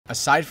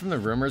Aside from the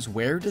rumors,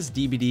 where does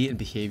DBD and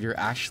Behavior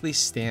actually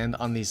stand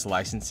on these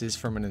licenses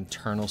from an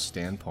internal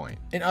standpoint?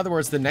 In other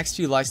words, the next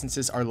few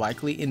licenses are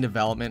likely in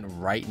development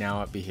right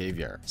now at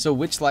Behavior. So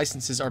which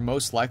licenses are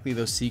most likely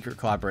those secret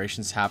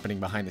collaborations happening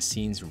behind the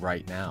scenes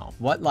right now?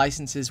 What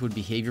licenses would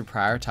Behavior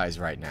prioritize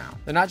right now?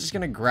 They're not just going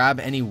to grab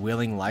any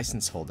willing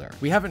license holder.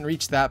 We haven't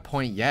reached that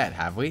point yet,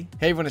 have we?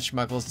 Hey everyone, it's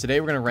Schmuckles.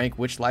 Today we're going to rank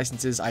which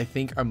licenses I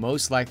think are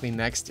most likely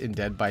next in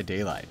Dead by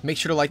Daylight. Make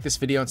sure to like this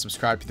video and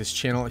subscribe to this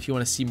channel if you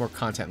want to see more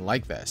content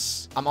like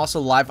this. I'm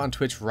also live on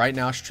Twitch right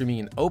now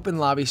streaming an open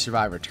lobby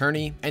Survivor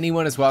tourney.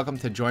 Anyone is welcome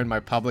to join my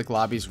public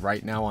lobbies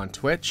right now on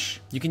Twitch.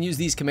 You can use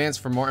these commands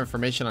for more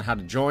information on how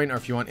to join, or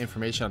if you want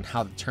information on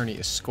how the tourney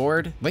is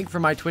scored. Link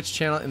for my Twitch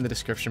channel in the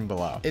description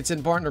below. It's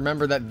important to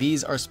remember that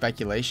these are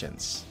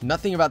speculations.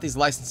 Nothing about these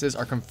licenses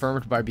are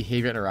confirmed by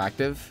Behavior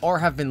Interactive or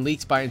have been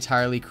leaked by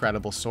entirely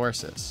credible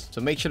sources.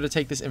 So make sure to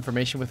take this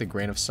information with a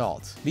grain of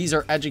salt. These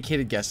are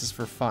educated guesses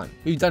for fun.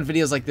 We've done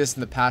videos like this in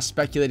the past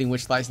speculating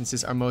which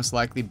licenses are most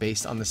likely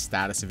based on the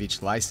status of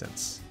each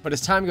license. But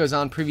as time goes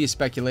on, previous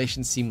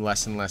speculations seem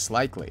less and less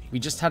likely. We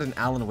just had an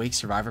Alan Wake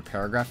Survivor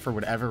paragraph for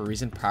whatever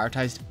reason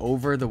prioritized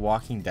over the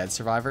Walking Dead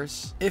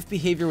survivors. If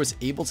Behavior was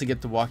able to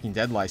get the Walking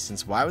Dead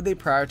license, why would they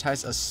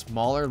prioritize a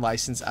smaller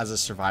license as a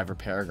Survivor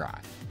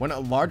paragraph, when a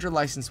larger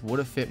license would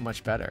have fit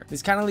much better?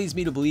 This kind of leads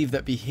me to believe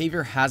that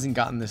Behavior hasn't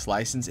gotten this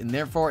license and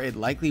therefore it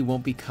likely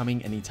won't be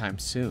coming anytime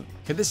soon.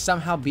 Could this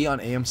somehow be on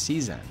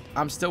AMC's end?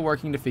 I'm still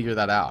working to figure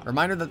that out.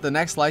 Reminder that the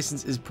next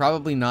license is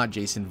probably not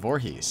Jason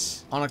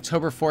Voorhees. On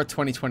October 4th,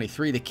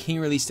 2023, the King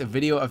released a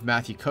video of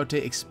Matthew Cote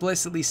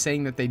explicitly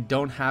saying that they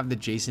don't have the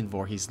Jason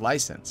Voorhees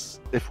license.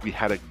 If we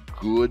had a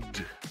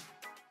good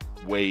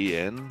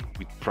way in,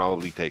 we'd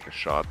probably take a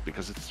shot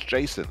because it's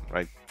Jason,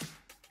 right?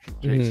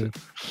 Jason.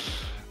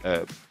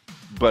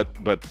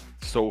 But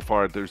so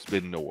far there's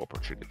been no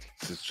opportunities.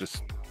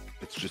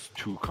 It's just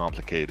too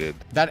complicated.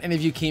 That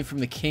interview came from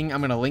the King.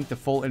 I'm going to link the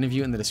full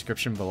interview in the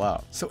description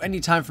below. So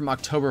anytime from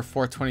October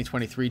 4th,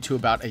 2023 to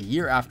about a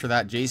year after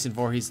that, Jason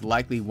Voorhees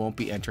likely won't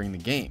be entering the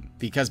game.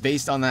 Because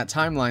based on that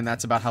timeline,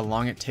 that's about how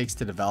long it takes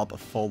to develop a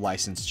full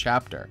licensed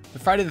chapter. The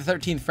Friday the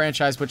 13th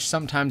franchise, which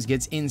sometimes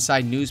gets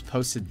inside news,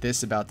 posted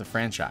this about the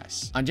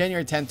franchise. On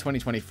January 10th,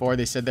 2024,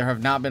 they said there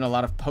have not been a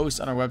lot of posts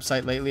on our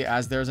website lately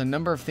as there's a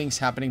number of things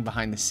happening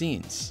behind the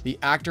scenes. The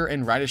actor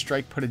and writer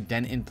strike put a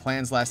dent in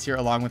plans last year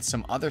along with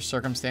some other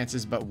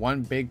circumstances, but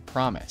one big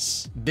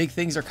promise. Big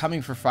things are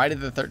coming for Friday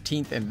the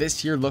 13th, and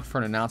this year look for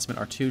an announcement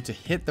or two to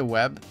hit the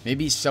web,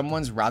 maybe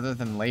someone's rather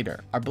than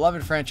later. Our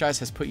beloved franchise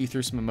has put you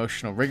through some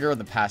emotional rigor in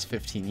the past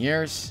 15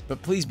 years,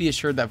 but please be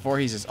assured that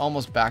Voorhees is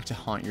almost back to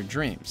haunt your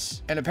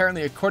dreams. And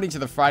apparently, according to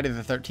the Friday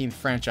the 13th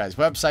franchise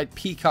website,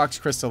 Peacock's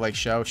Crystal Lake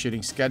show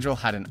shooting schedule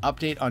had an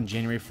update on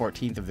January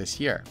 14th of this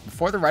year.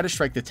 Before the writer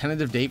strike, the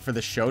tentative date for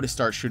the show to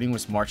start shooting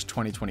was March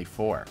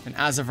 2024, and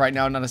as of right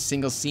now, not a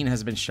single scene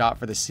has been shot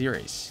for the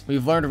series.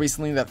 We've learned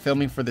recently that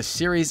filming for the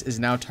series is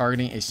now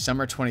targeting a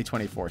summer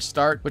 2024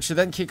 start, which should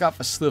then kick off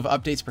a slew of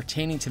updates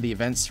pertaining to the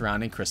events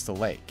surrounding Crystal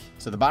Lake.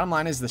 So the bottom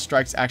line is the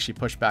strikes actually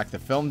pushed back the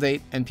film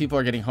date, and people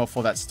are getting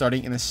hopeful that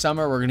starting in the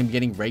summer, we're going to be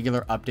getting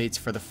regular updates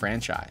for the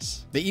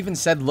franchise. They even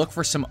said look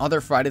for some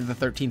other Friday the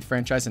 13th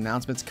franchise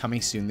announcements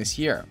coming soon this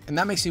year. And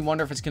that makes me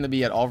wonder if it's going to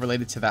be at all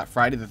related to that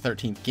Friday the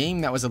 13th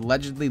game that was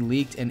allegedly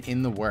leaked and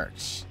in the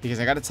works. Because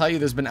I got to tell you,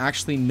 there's been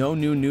actually no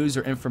new news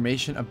or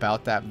information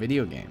about that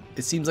video game.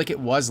 It seems like it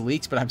was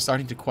leaked, but I'm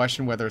starting to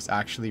question whether it's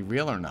actually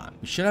real or not.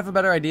 We should have a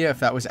better idea if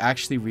that was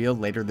actually real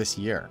later this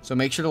year. So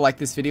make sure to like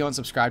this video and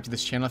subscribe to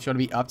this channel if you want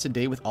to be up to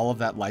date with all of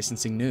that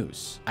licensing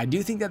news. I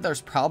do think that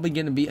there's probably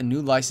going to be a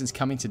new license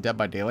coming to Dead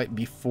by Daylight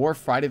before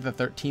Friday the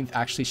 13th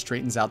actually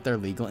straightens out their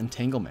legal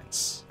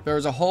entanglements.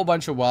 There's a whole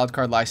bunch of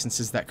wildcard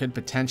licenses that could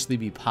potentially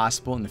be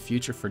possible in the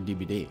future for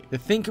DBD. The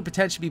thing could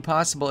potentially be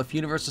possible if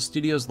Universal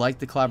Studios liked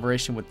the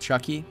collaboration with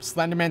Chucky.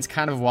 Slenderman's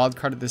kind of a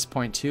wildcard at this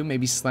point too.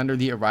 Maybe Slender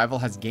the Arrival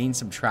has gained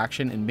some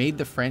traction and made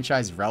the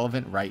franchise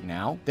relevant right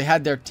now. They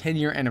had their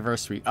 10-year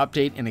anniversary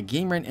update, and a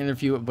Game Rant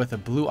interview with a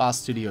Blue Owl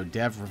Studio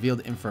dev revealed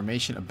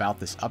information about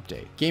this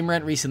update. Game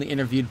Rant recently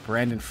interviewed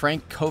Brandon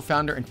Frank,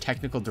 co-founder and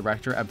technical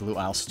director at Blue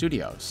Owl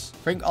Studios.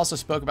 Frank also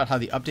spoke about how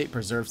the update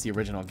preserves the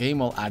original game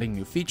while adding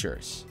new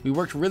features. We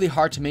worked really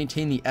hard to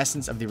maintain the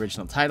essence of the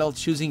original title,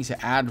 choosing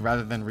to add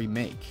rather than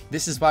remake.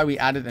 This is why we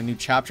added a new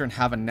chapter and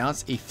have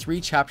announced a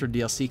 3-chapter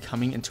DLC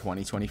coming in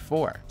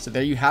 2024. So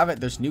there you have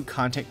it, there's new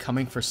content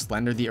coming for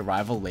Slender the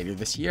Arrival later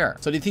this year.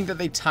 So do you think that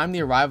they timed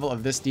the arrival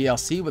of this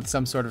DLC with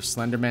some sort of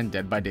Slenderman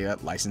Dead by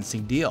Daylight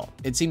licensing deal?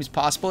 It seems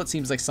possible, it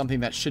seems like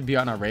something that should be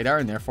on our radar,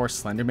 and therefore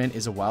Slenderman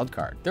is a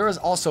wildcard. There is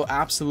also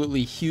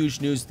absolutely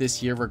huge news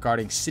this year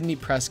regarding Sidney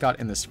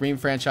Prescott in the Scream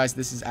franchise.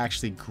 This is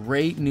actually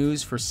great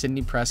news for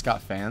Sidney Prescott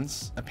fans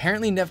fans?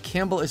 Apparently, Neve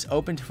Campbell is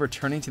open to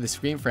returning to the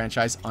Scream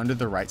franchise under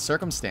the right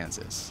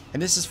circumstances.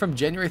 And this is from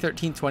January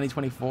 13,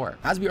 2024.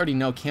 As we already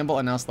know, Campbell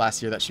announced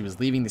last year that she was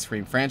leaving the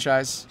Scream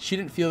franchise. She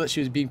didn't feel that she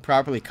was being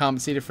properly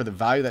compensated for the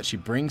value that she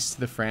brings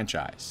to the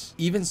franchise.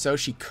 Even so,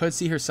 she could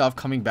see herself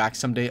coming back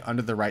someday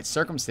under the right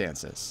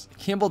circumstances.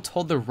 Campbell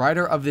told the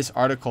writer of this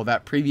article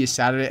that previous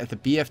Saturday at the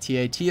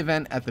BFTA tea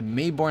event at the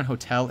Mayborn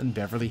Hotel in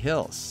Beverly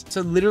Hills.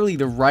 So literally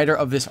the writer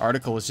of this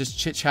article was just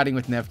chit-chatting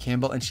with Neve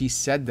Campbell, and she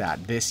said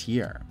that this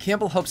year.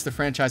 Campbell hopes the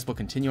franchise will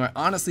continue. I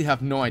honestly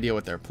have no idea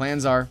what their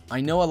plans are.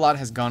 I know a lot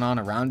has gone on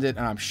around it,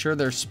 and I'm sure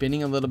they're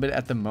spinning a little bit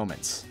at the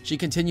moment. She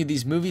continued,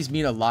 "These movies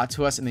mean a lot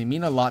to us, and they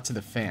mean a lot to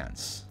the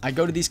fans. I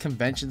go to these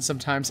conventions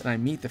sometimes, and I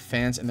meet the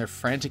fans, and they're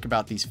frantic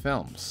about these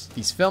films.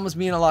 These films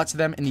mean a lot to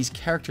them, and these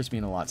characters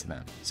mean a lot to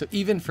them. So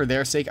even for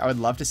their sake, I would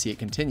love to see it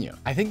continue."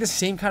 I think the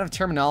same kind of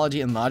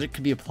terminology and logic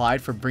could be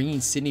applied for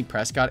bringing Sidney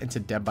Prescott into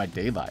Dead by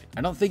Daylight.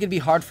 I don't think it'd be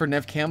hard for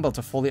Neve Campbell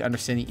to fully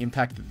understand the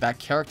impact that that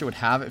character would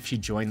have if she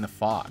joined the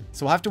Fog.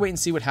 So we'll have to wait and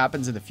see what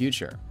happens in the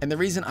future. And the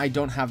reason I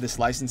don't have this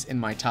license in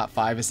my top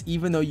 5 is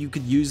even though you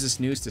could use this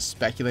news to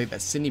speculate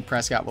that Sidney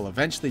Prescott will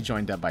eventually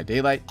join Dead by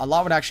Daylight, a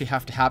lot would actually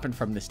have to happen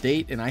from this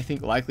date, and I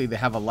think likely they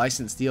have a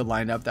license deal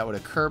lined up that would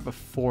occur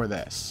before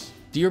this.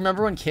 Do you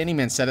remember when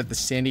Candyman said at the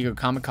San Diego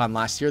Comic-Con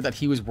last year that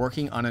he was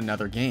working on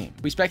another game?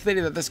 We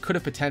speculated that this could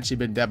have potentially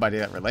been Dead by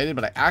Daylight related,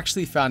 but I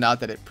actually found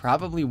out that it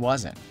probably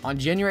wasn't. On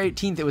January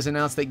 18th, it was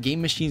announced that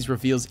Game Machines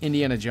reveals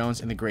Indiana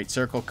Jones and the Great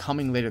Circle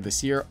coming later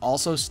this year,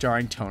 also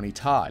starring Tony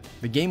Todd.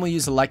 The game will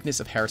use the likeness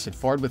of Harrison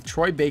Ford, with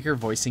Troy Baker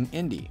voicing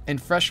Indy. And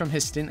fresh from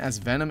his stint as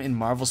Venom in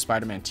Marvel's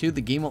Spider-Man 2,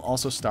 the game will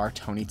also star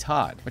Tony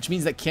Todd, which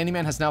means that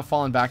Candyman has now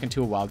fallen back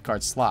into a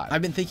wildcard slot.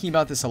 I've been thinking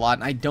about this a lot,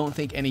 and I don't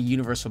think any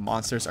Universal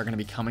monsters are going to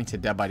be coming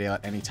to Dead by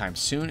Daylight anytime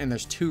soon, and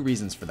there's 2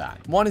 reasons for that.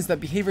 One is that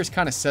Behavior's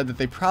kind of said that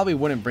they probably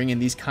wouldn't bring in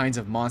these kinds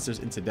of monsters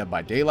into Dead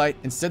by Daylight.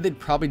 Instead, they'd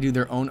probably do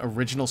their own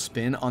original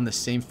spin on the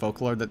same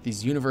folklore that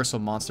these Universal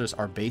monsters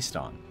are based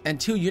on. And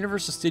 2,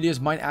 Universal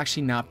Studios might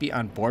actually not be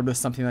on board with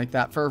something like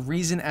that for a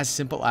reason as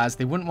simple as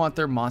they wouldn't want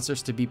their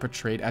monsters to be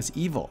portrayed as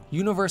evil.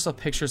 Universal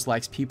Pictures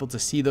likes people to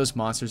see those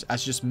monsters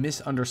as just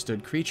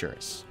misunderstood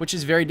creatures, which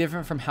is very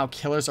different from how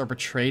killers are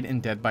portrayed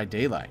in Dead by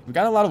Daylight. We've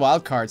got a lot of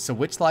wild cards, so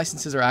which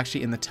licenses are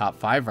actually in the top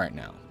 5 right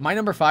now? My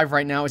number 5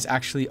 right now is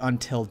actually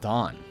Until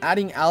Dawn.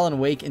 Adding Alan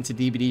Wake into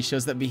DBD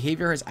shows that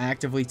Behavior is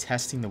actively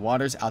testing the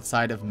waters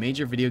outside of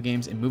major video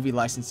games and movie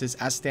licenses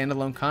as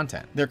standalone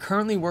content. They're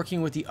currently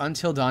working with the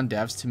Until Dawn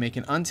devs to make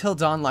an Until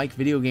Dawn-like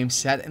video game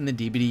set in the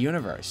DBD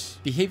universe.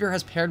 Behavior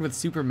has paired with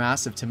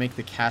Supermassive to make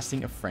the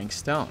casting of Frank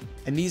Stone.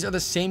 And these are the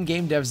same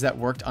game devs that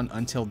worked on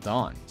Until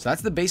Dawn. So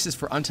that's the basis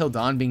for Until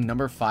Dawn being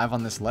number 5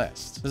 on this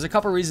list. There's a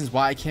couple reasons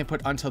why I can't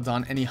put Until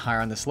Dawn any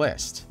higher on this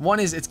list. One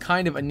is it's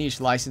kind of a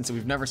niche license, and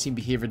we've never seen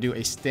Behavior do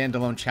a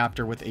standalone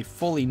chapter with a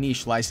fully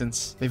niche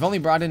license. They've only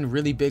brought in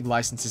really big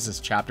licenses as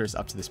chapters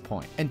up to this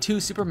point. And 2,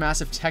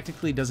 Supermassive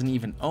technically doesn't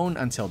even own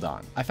Until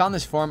Dawn. I found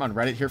this forum on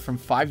Reddit here from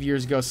 5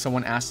 years ago.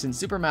 Someone asked,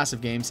 since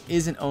Supermassive Games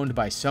isn't owned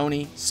by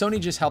Sony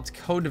just helped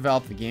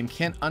co-develop the game,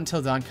 can't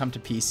Until Dawn come to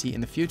PC in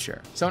the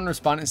future? Someone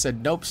responded and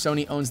said, nope,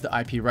 Sony owns the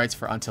IP rights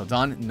for Until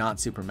Dawn, not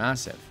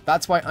Supermassive.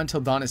 That's why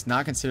Until Dawn is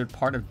not considered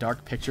part of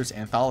Dark Pictures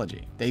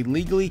Anthology. They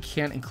legally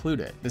can't include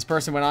it. This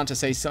person went on to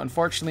say, so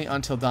unfortunately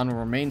Until Dawn will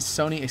remain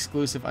Sony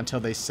exclusive until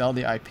they sell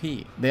the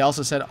IP. They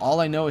also said, all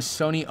I know is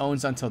Sony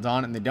owns Until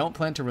Dawn and they don't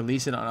plan to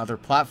release it on other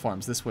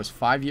platforms. This was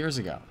 5 years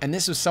ago. And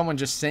this was someone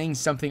just saying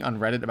something on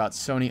Reddit about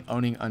Sony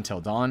owning Until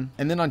Dawn.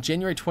 And then on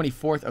January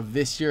 24th of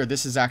this year,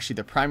 this is actually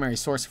the primary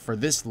source for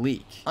this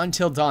leak.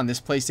 Until Dawn,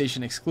 this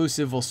PlayStation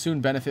exclusive, will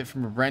soon benefit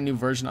from a brand new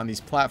version on these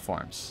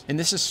platforms. And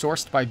this is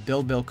sourced by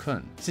Bill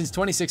Kun. Since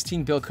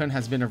 2016, Bill Kun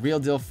has been a real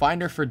deal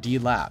finder for D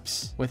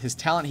Labs. With his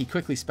talent, he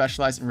quickly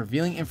specialized in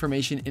revealing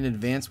information in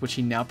advance, which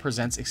he now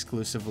presents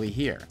exclusively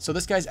here. So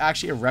this guy's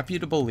actually a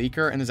reputable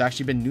leaker, and there's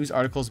actually been news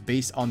articles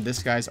based on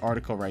this guy's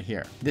article right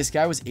here. This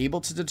guy was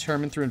able to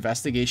determine through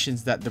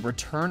investigations that the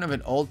return of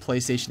an old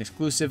PlayStation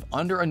exclusive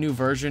under a new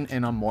version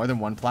and on more than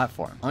one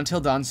platform.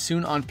 Until Dawn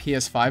soon on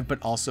PS5 but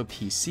also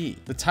PC.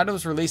 The title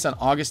was released on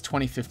August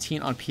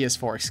 2015 on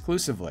PS4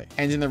 exclusively,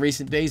 and in the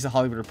recent days, The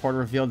Hollywood Reporter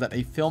revealed that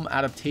a film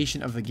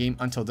adaptation of the game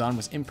Until Dawn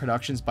was in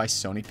productions by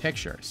Sony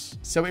Pictures.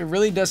 So it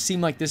really does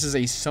seem like this is a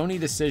Sony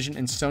decision,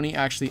 and Sony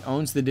actually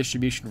owns the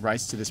distribution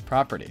rights to this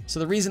property. So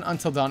the reason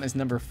Until Dawn is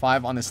number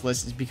 5 on this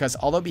list is because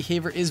although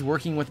Behavior is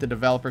working with the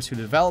developers who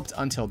developed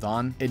Until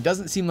Dawn, it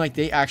doesn't seem like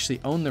they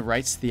actually own the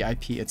rights to the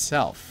IP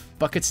itself,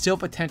 but could still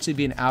potentially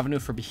be an avenue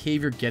for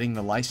Behavior getting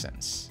the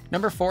license.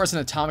 Number 4 is an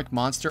Atomic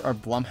Monster or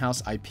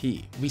Blumhouse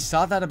IP. We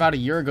saw that about a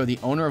year ago the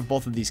owner of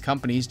both of these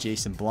companies,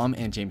 Jason Blum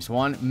and James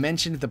Wan,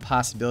 mentioned the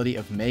possibility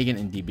of Megan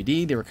and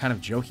DBD. They were kind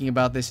of joking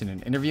about this in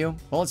an interview.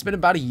 Well, it's been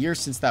about a year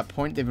since that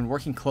point. They've been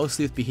working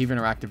closely with Behavior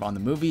Interactive on the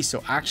movie,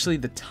 so actually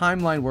the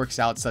timeline works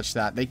out such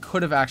that they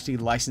could have actually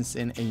licensed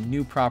in a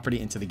new property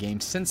into the game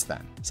since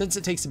then. Since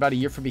it takes about a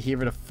year for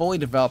Behavior to fully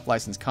develop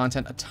licensed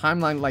content, a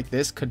timeline like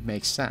this could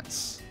make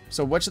sense.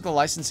 So which of the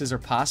licenses are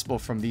possible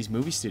from these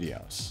movie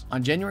studios?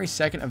 On January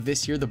 2nd of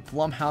this year, the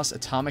Blumhouse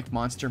Atomic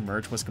Monster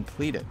merge was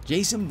completed.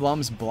 Jason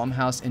Blum's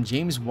Blumhouse and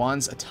James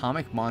Wan's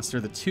Atomic Monster,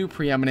 the two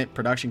preeminent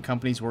production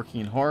companies working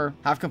in horror,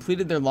 have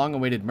completed their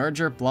long-awaited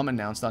merger, Blum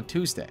announced on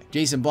Tuesday.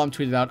 Jason Blum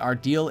tweeted out, "Our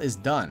deal is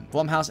done.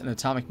 Blumhouse and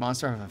Atomic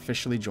Monster have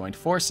officially joined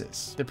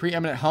forces. The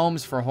preeminent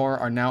homes for horror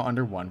are now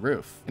under one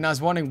roof." And I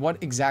was wondering, what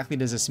exactly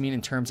does this mean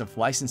in terms of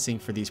licensing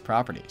for these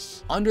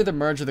properties? Under the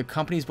merger, the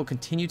companies will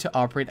continue to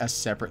operate as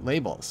separate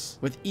labels,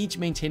 with each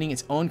maintaining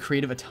its own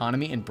creative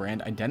autonomy and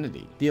brand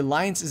identity. The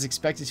alliance is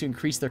expected to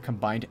increase their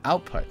combined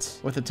output,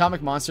 with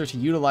Atomic Monster to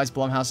utilize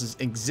Blumhouse's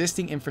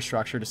existing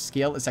infrastructure to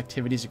scale its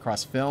activities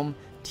across film,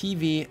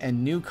 TV,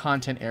 and new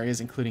content areas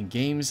including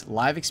games,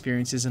 live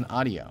experiences, and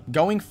audio.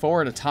 Going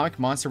forward, Atomic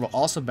Monster will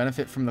also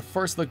benefit from the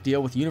first look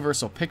deal with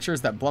Universal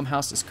Pictures that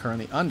Blumhouse is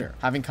currently under,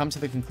 having come to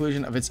the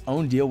conclusion of its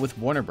own deal with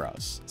Warner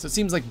Bros. So it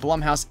seems like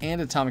Blumhouse and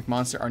Atomic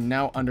Monster are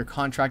now under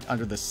contract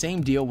under the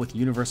same deal with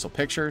Universal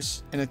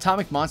Pictures, and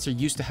Atomic Monster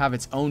used to have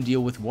its own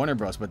deal with Warner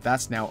Bros, but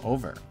that's now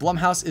over.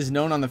 Blumhouse is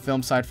known on the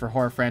film side for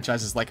horror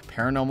franchises like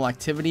Paranormal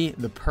Activity,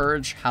 The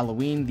Purge,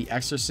 Halloween, The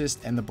Exorcist,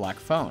 and The Black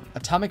Phone.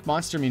 Atomic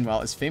Monster, meanwhile,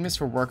 is famous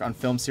for work on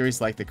film series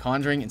like The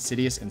Conjuring,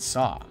 Insidious, and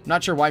Saw. I'm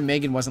not sure why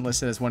Megan wasn't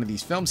listed as one of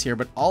these films here,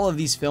 but all of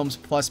these films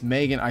plus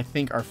Megan I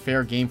think are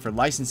fair game for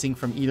licensing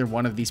from either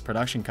one of these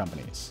production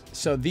companies.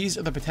 So these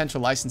are the potential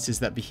licenses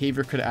that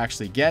Behavior could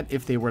actually get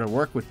if they were to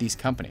work with these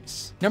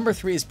companies. Number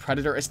 3 is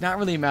Predator. It's not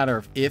really a matter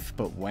of if,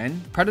 but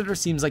when. Predator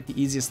seems like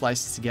the easiest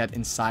license to get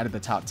inside of the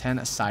top 10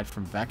 aside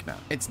from Vecna.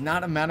 It's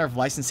not a matter of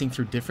licensing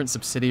through different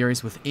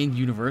subsidiaries within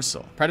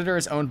Universal. Predator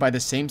is owned by the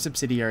same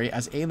subsidiary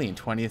as Alien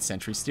 20th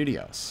Century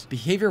Studios.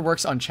 Behavior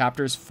works on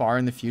chapters far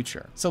in the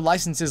future. So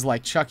licenses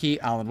like Chucky,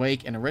 Alan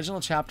Wake, and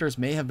original chapters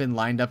may have been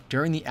lined up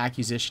during the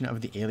acquisition of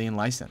the Alien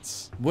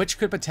license, which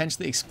could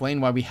potentially explain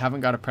why we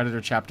haven't got a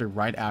Predator chapter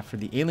right after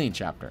the Alien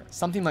chapter.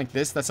 Something like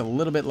this that's a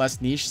little bit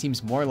less niche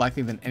seems more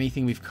likely than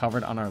anything we've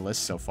covered on our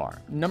list so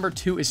far. Number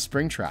 2 is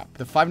Springtrap.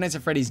 The Five Nights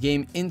at Freddy's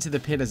game Into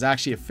the Pit has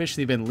actually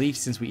officially been leaked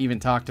since we even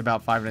talked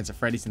about Five Nights at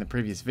Freddy's in the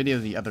previous video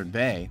the other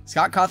day.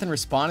 Scott Cawthon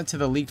responded to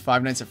the leaked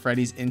Five Nights at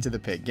Freddy's Into the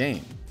Pit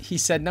game. He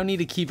said, "No need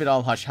to keep it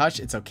all hush-hush,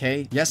 it's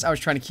okay. Yes, I was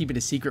trying to keep it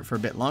a secret for a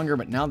bit longer,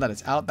 but now that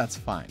it's out, that's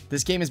fine."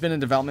 This game has been in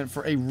development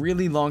for a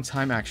really long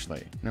time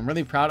actually, and I'm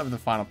really proud of the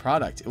final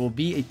product. It will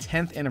be a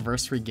 10th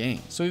anniversary game.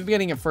 So we've been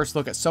getting a first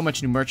look at so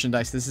much new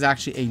merchandise. This is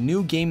actually a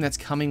new game that's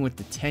coming with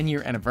the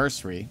 10-year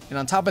anniversary. And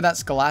on top of that,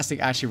 Scholastic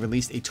actually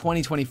released a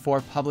 2024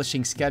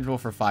 publishing schedule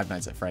for Five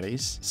Nights at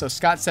Freddy's. So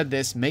Scott said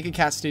this,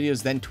 Megacat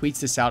Studios then tweets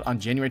this out on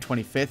January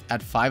 25th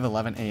at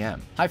 5:11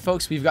 a.m. "Hi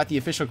folks, we've got the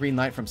official green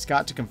light from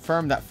Scott to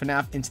confirm that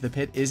FNAF Into the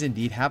Pit is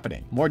indeed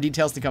happening. More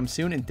details to come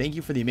soon, and thank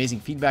you for the amazing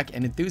feedback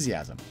and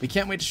enthusiasm. We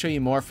can't wait to show you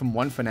more from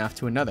one FNAF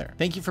to another.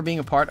 Thank you for being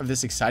a part of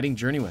this exciting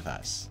journey with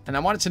us." And I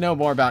wanted to know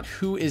more about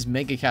who is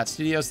Megacat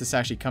Studios. This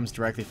actually comes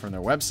directly from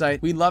their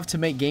website. "We love to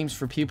make games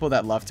for people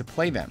that love to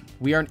play them.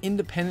 We are an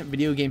independent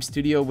video game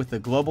studio with a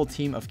global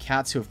team of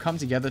cats who have come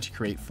together to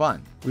create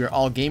fun. We are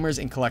all gamers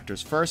and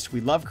collectors first.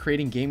 We love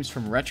creating games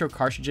from retro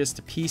cartridges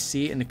to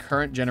PC and to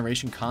current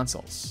generation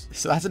consoles."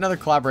 So that's another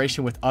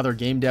collaboration with other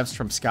game devs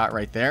from Scott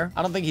right there.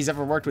 I don't think he's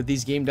ever worked with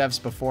these game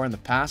devs before in the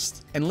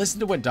past. And listen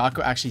to what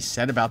Daco actually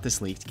said about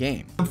this leaked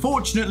game.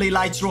 "Unfortunately,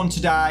 later on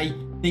today,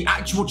 the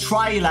actual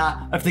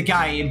trailer of the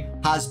game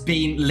has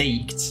been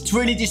leaked. It's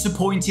really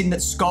disappointing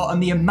that Scott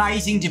and the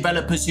amazing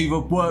developers who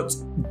have worked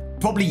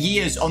probably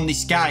years on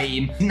this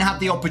game didn't have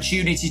the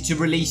opportunity to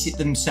release it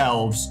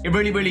themselves. It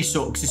really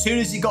sucks. As soon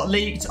as it got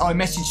leaked, I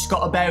messaged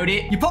Scott about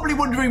it. You're probably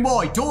wondering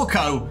why.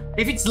 Dorco,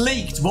 if it's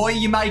leaked, why are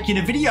you making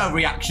a video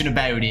reaction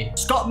about it?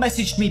 Scott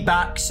messaged me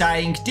back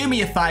saying, "Do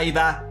me a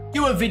favor,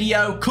 do a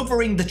video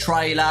covering the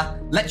trailer.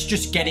 Let's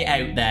just get it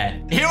out there."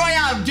 Here I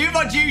am, do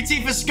my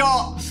duty for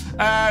Scott.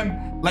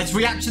 Let's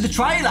react to the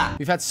trailer.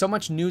 We've had so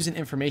much news and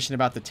information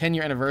about the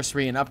 10-year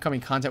anniversary and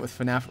upcoming content with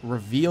FNAF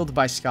revealed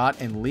by Scott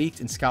and leaked,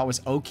 and Scott was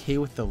okay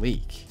with the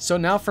leak. So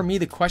now for me,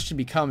 the question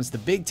becomes, the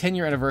big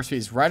 10-year anniversary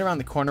is right around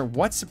the corner.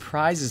 What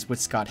surprises would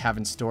Scott have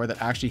in store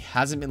that actually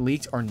hasn't been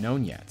leaked or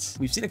known yet?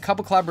 We've seen a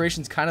couple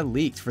collaborations kind of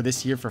leaked for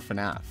this year for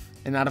FNAF.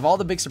 And out of all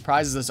the big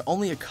surprises, there's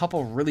only a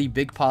couple really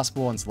big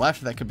possible ones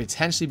left that could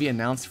potentially be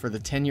announced for the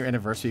 10-year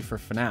anniversary for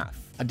FNAF.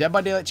 A Dead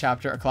by Daylight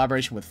chapter, a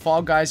collaboration with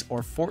Fall Guys,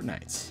 or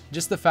Fortnite.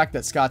 Just the fact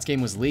that Scott's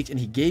game was leaked and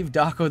he gave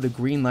Daco the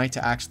green light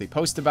to actually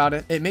post about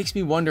it, it makes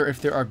me wonder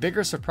if there are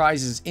bigger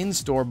surprises in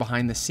store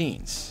behind the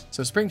scenes.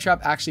 So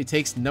Springtrap actually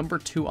takes number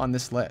 2 on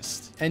this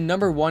list. And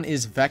number 1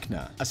 is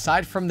Vecna.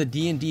 Aside from the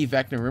D&D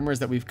Vecna rumors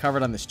that we've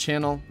covered on this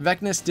channel,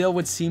 Vecna still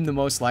would seem the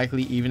most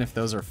likely even if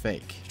those are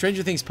fake.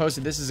 Stranger Things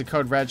posted this is a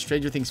code red.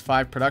 Stranger Things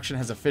 5 production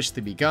has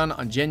officially begun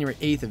on January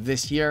 8th of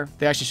this year.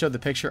 They actually showed the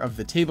picture of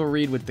the table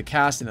read with the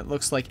cast, and it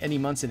looks like any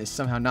month months and is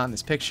somehow not in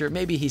this picture.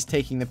 Maybe he's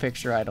taking the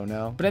picture, I don't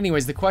know. But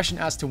anyways, the question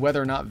as to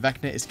whether or not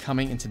Vecna is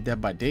coming into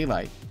Dead by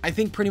Daylight, I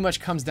think pretty much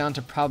comes down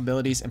to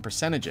probabilities and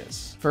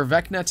percentages. For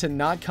Vecna to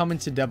not come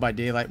into Dead by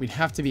Daylight, we'd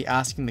have to be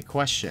asking the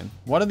question,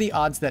 what are the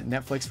odds that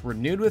Netflix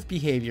renewed with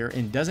behavior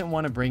and doesn't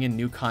want to bring in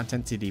new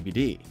content to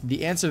DBD?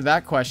 The answer to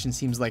that question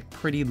seems like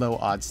pretty low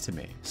odds to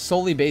me.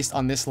 Solely based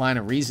on this line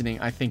of reasoning,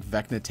 I think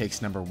Vecna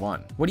takes number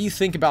 1. What do you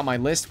think about my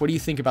list? What do you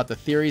think about the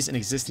theories and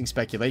existing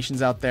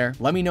speculations out there?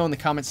 Let me know in the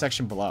comment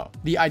section below.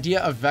 The idea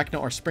of Vecna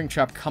or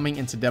Springtrap coming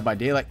into Dead by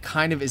Daylight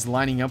kind of is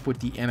lining up with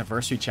the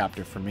anniversary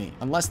chapter for me,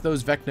 unless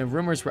those Vecna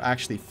rumors were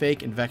actually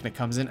fake and Vecna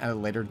comes in at a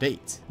later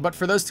date. But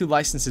for those 2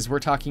 licenses, we're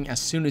talking as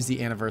soon as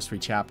the anniversary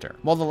chapter.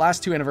 While the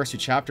last 2 anniversary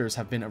chapters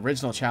have been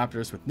original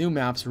chapters with new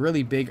maps,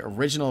 really big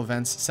original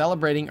events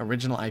celebrating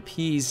original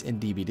IPs in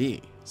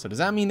DBD. So does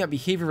that mean that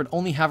behavior would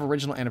only have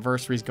original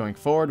anniversaries going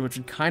forward, which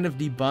would kind of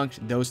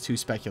debunk those 2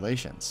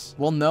 speculations?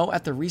 Well, no,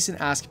 at the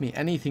recent Ask Me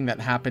Anything that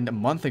happened a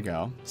month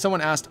ago, someone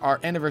asked, are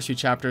anniversary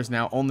chapters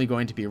now only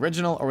going to be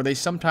original, or will they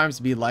sometimes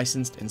be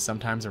licensed and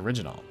sometimes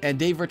original? And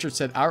Dave Richards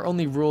said, our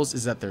only rules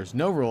is that there's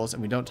no rules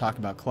and we don't talk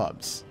about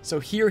clubs. So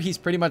here he's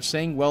pretty much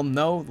saying, well,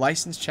 no,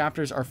 licensed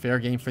chapters are fair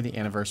game for the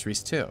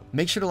anniversaries too.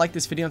 Make sure to like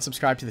this video and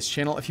subscribe to this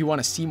channel if you want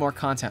to see more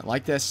content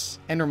like this.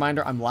 And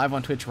reminder, I'm live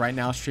on Twitch right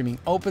now streaming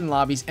open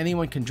lobbies.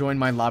 Anyone can join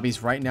my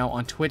lobbies right now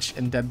on Twitch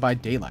and Dead by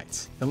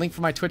Daylight. The link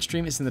for my Twitch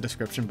stream is in the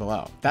description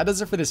below. That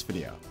does it for this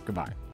video. Goodbye.